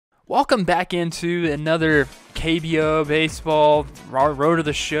Welcome back into another KBO baseball road to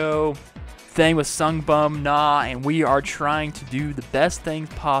the show thing with Sung Bum Na, and we are trying to do the best things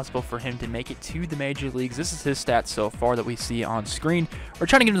possible for him to make it to the major leagues. This is his stats so far that we see on screen. We're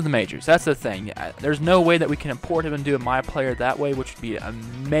trying to get into the majors. That's the thing. There's no way that we can import him and do a My Player that way, which would be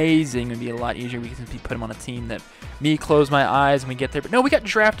amazing. It would be a lot easier. We can put him on a team that me close my eyes and we get there. But no, we got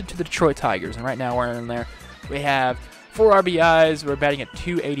drafted to the Detroit Tigers, and right now we're in there. We have 4 RBIs, we're batting at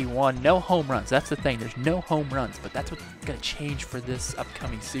 281, no home runs. That's the thing, there's no home runs, but that's what's going to change for this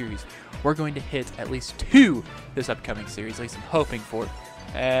upcoming series. We're going to hit at least 2 this upcoming series, at least I'm hoping for it,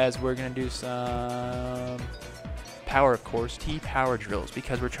 as we're going to do some power, of course, T-power drills,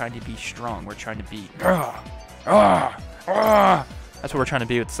 because we're trying to be strong. We're trying to be, that's what we're trying to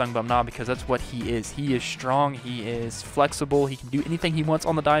be with Sung Bum Na, because that's what he is. He is strong, he is flexible, he can do anything he wants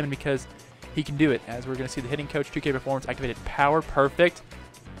on the diamond because he can do it. As we're going to see the hitting coach, 2K performance, activated power, perfect.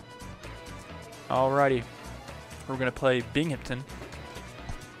 Alrighty, we're going to play Binghamton.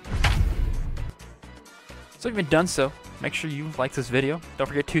 So if you haven't done so, make sure you like this video. Don't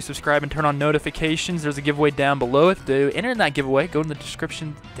forget to subscribe and turn on notifications. There's a giveaway down below. To enter in that giveaway, go in the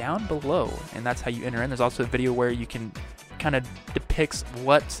description down below, and that's how you enter in. There's also a video where you can kind of depicts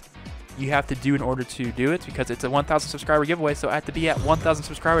what you have to do in order to do it, because it's a 1,000 subscriber giveaway, so I have to be at 1,000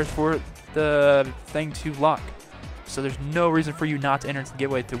 subscribers for the thing to lock. So there's no reason for you not to enter into the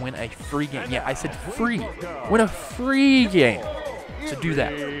giveaway to win a free game. Yeah, I said free. Win a free game. So do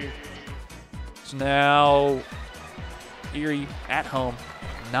that. So now, Erie at home.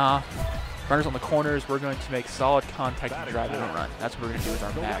 Nah. Runners on the corners. We're going to make solid contact and drive and run. That's what we're going to do with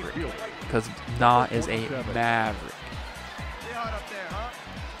our Maverick, because Nah is a Maverick.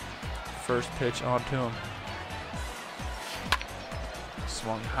 First pitch onto him.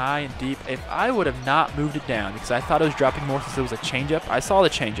 Swung high and deep. If I would have not moved it down, because I thought it was dropping more since it was a changeup. I saw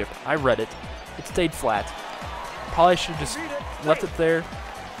the changeup. I read it. It stayed flat. Probably should have just left it there.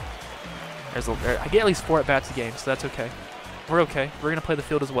 I get at least 4 at-bats a game, so that's okay. We're okay. We're going to play the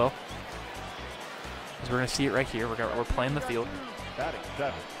field as well, because we're going to see it right here. We're playing the field. Batting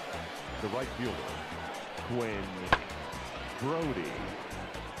 7, the right fielder, Quinn Brody.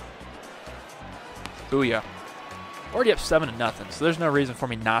 Booyah. Already up 7-0, so there's no reason for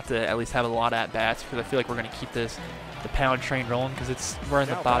me not to at least have a lot of at-bats, because I feel like we're going to keep the pound train rolling, because we're in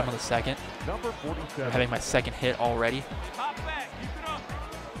the bottom of the second. I'm having my second hit already.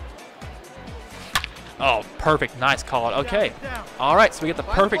 Oh, perfect. Nice call. Okay. All right, so we get the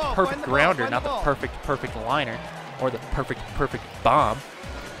perfect grounder, not the perfect liner, or the perfect bomb.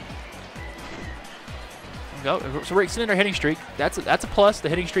 Go. So we're extending our hitting streak. That's a plus. The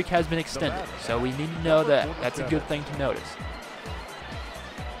hitting streak has been extended, so we need to know that. That's a good thing to notice.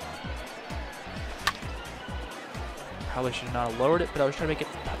 Probably should not have lowered it, but I was trying to make it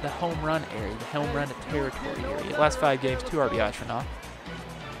the home run area, the home run territory area. Last 5 games, 2 RBIs for Nah.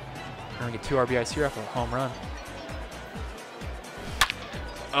 We're gonna get 2 RBIs here off of a home run.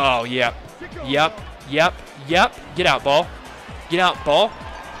 Oh, yep. Get out, ball. Get out, ball.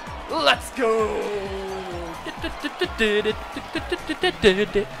 Let's go.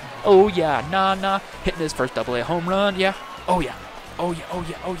 Oh yeah, Nah hitting his first AA home run, yeah. Oh yeah.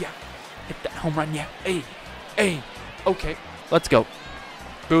 Hit that home run, yeah. Hey. Okay, let's go.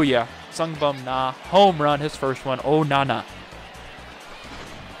 Booyah. Sung Bum Na, home run, his first one. Oh Nah.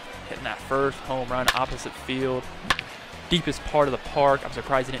 Hitting that first home run, opposite field. Deepest part of the park. I'm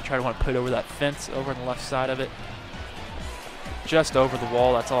surprised he didn't try to want to put it over that fence over on the left side of it. Just over the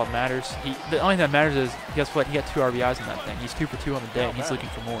wall, that's all that matters. The only thing that matters is, guess what? He got 2 RBIs in that thing. He's 2 for 2 on the day, and he's looking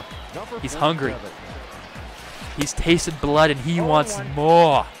for more. He's hungry. He's tasted blood, and he wants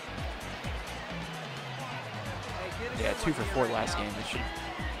more. Yeah, 2 for 4 last game. It should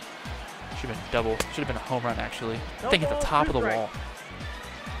have been double. Should have been a home run, actually. I think at the top of the wall.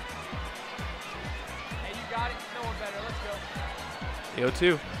 Hey, you got it. No one better. Let's The go.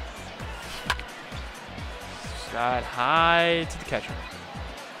 0-2. Got high to the catcher.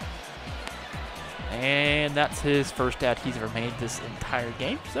 And that's his first at he's ever made this entire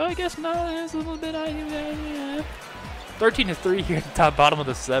game. So I guess Nah is a little bit 13-3 here at the top bottom of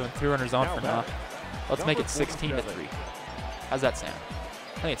the 7th. 2 runners on for Nah. Let's make it 16-3. How's that sound?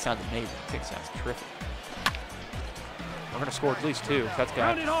 I think it sounds amazing. I think it sounds terrific. We're gonna score at least 2. That's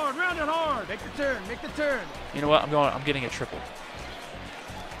got. Round it hard. Make the turn. You know what? I'm getting a triple.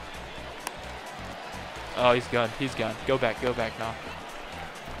 Oh, he's gone. Go back, Nah.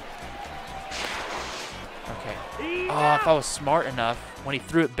 Okay. Oh, if I was smart enough, when he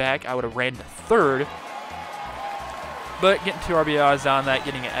threw it back, I would have ran to third. But getting 2 RBIs on that,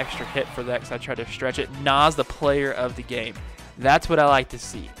 getting an extra hit for that because I tried to stretch it. Nah's the player of the game. That's what I like to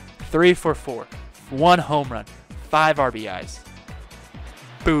see. 3 for 4. 1 home run. 5 RBIs.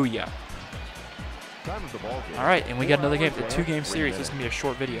 Booyah. All right, and we got another game. It's a 2-game series. This is going to be a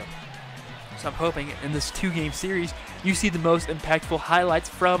short video. So I'm hoping in this 2-game series, you see the most impactful highlights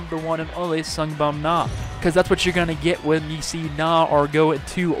from the one and only Sungbum Na. Because that's what you're going to get when you see Na or go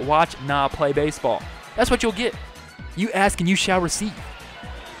to watch Na play baseball. That's what you'll get. You ask and you shall receive.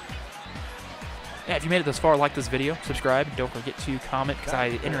 Yeah, if you made it this far, like this video, subscribe, and don't forget to comment because I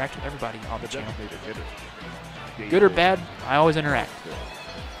interact with everybody on the channel. Good or bad, I always interact.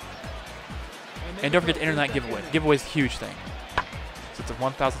 And don't forget to enter that giveaway. The giveaway is a huge thing. So it's a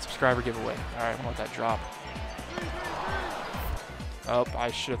 1,000 subscriber giveaway. All right, I'm going to let that drop. Oh,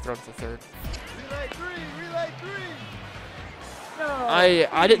 I should have thrown to third. Relay three. No.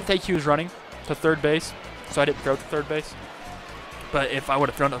 I didn't think he was running to third base, so I didn't throw to third base. But if I would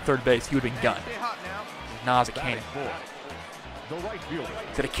have thrown to third base, he would have been gone. Na's a cannon.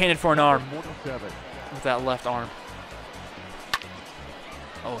 He's got a cannon for an arm with that left arm.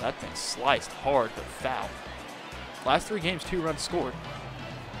 Oh, that thing sliced hard, but foul. Last 3 games, 2 runs scored.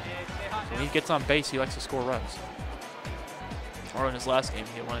 So when he gets on base, he likes to score runs. Or in his last game,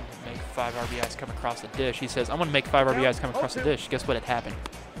 he wanted to make 5 RBIs come across the dish. He says, I'm going to make 5 RBIs come across the dish. Guess what had happened?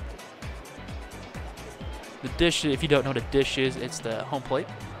 The dish, if you don't know what a dish is, it's the home plate.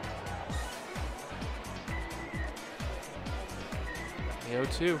 The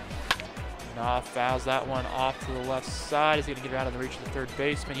 0-2. Na fouls that one off to the left side. He's going to get it out of the reach of the third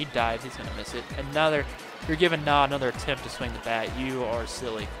baseman. He dives. He's going to miss it. You're giving Na another attempt to swing the bat. You are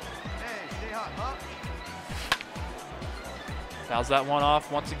silly. Fouls that one off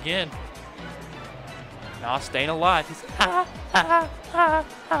once again. Na staying alive. He's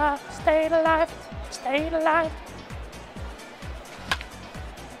staying alive. Staying alive.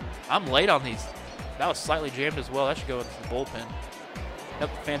 I'm late on these. That was slightly jammed as well. That should go into the bullpen. Nope,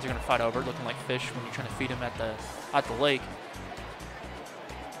 the fans are going to fight over it, looking like fish when you're trying to feed them at the lake.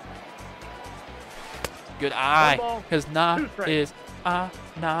 Good eye, because Na is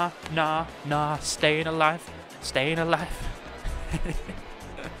Na, staying alive, staying alive.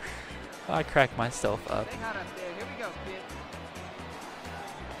 I cracked myself up.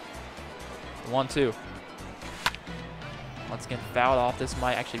 1-2. Once again, fouled off. This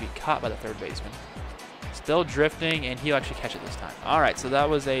might actually be caught by the third baseman. Still drifting, and he'll actually catch it this time. All right, so that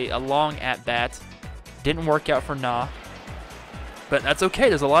was a long at-bat. Didn't work out for Na. But that's okay.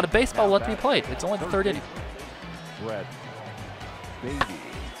 There's a lot of baseball left to be played. It's only the 3rd inning. Red. Baby.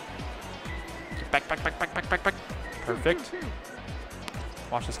 Back. Perfect.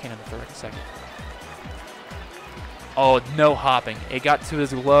 Watch this cannon in the third in a second. Oh, no hopping. It got to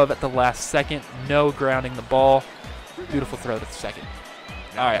his glove at the last second. No grounding the ball. Beautiful throw to the second.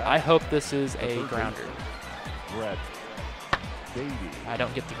 All right, I hope this is a grounder. Red. Baby. I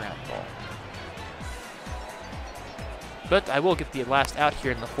don't get the ground ball. But I will get the last out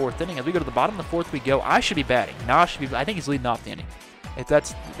here in the 4th inning. As we go to the bottom of the 4th, we go. I should be batting. Na should be. I think he's leading off the inning. If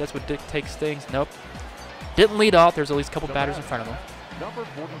that's what dictates things. Nope. Didn't lead off. There's at least a couple batters in front of him.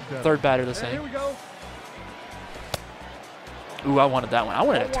 Third batter this inning. Ooh, I wanted that one. I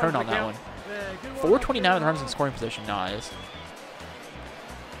wanted a turn on that one. 429 runs in scoring position. Nice.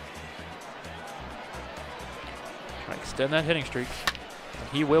 Trying to extend that hitting streak. And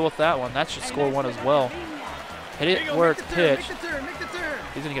he will with that one. That should score one as well. Hit it where it's pitched.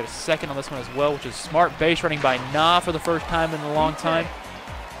 He's going to get a second on this one as well, which is smart base running by Na for the first time in a long time.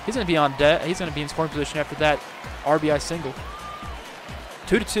 He's going to be on deck. He's going to be in scoring position after that RBI single.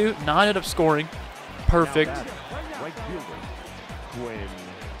 2-2. Na ended up scoring. Perfect.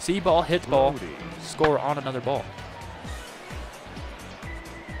 See ball, hit ball, score on another ball.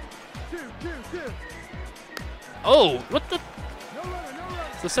 Oh, what the?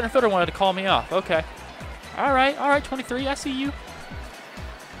 The center fielder wanted to call me off. Okay. All right, 23, I see you.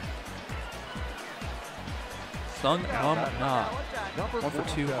 Sungbum Na. 1 for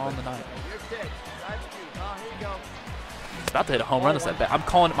 2 on the night. He's about to hit a home run. That bat. I'm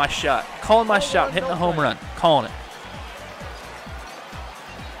calling it my shot. Calling my shot. I'm hitting a home run. Calling it.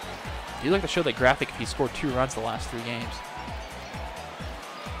 Do you like to show that graphic if he scored 2 runs the last 3 games?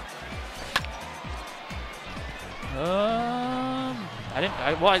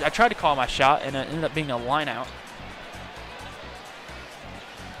 I tried to call my shot and it ended up being a line out.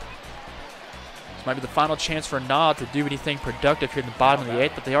 This might be the final chance for Na to do anything productive here in the bottom of the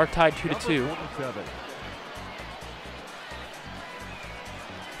 8th, but they are tied 2-2.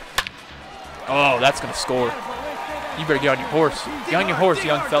 Oh, that's going to score. You better get on your horse. Get on your horse,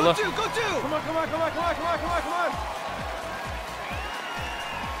 young fella. Come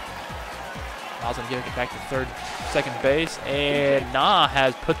on. Na's going to get it back to second base, and Na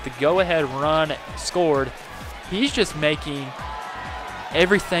has put the go-ahead run, scored. He's just making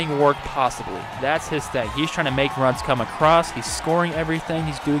everything work possibly. That's his thing. He's trying to make runs come across. He's scoring everything.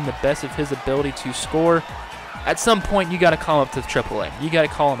 He's doing the best of his ability to score. At some point, you got to call him up to AAA. You got to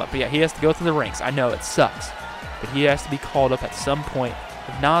call him up. But yeah, he has to go through the ranks. I know it sucks, but he has to be called up at some point.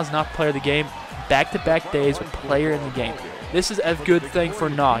 If Na's not player of the game, back-to-back days with player in the game. This is a good thing for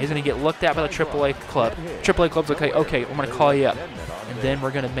Na. He's going to get looked at by the AAA club. AAA club's like, okay, I'm going to call you up. And then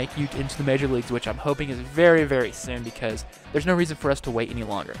we're going to make you into the major leagues, which I'm hoping is very, very soon because there's no reason for us to wait any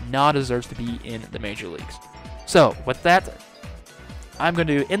longer. Na deserves to be in the major leagues. So, with that, I'm going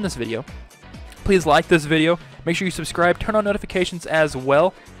to end this video. Please like this video. Make sure you subscribe, turn on notifications as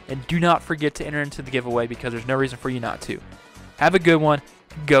well, and do not forget to enter into the giveaway because there's no reason for you not to. Have a good one.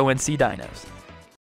 Go and see Dinos.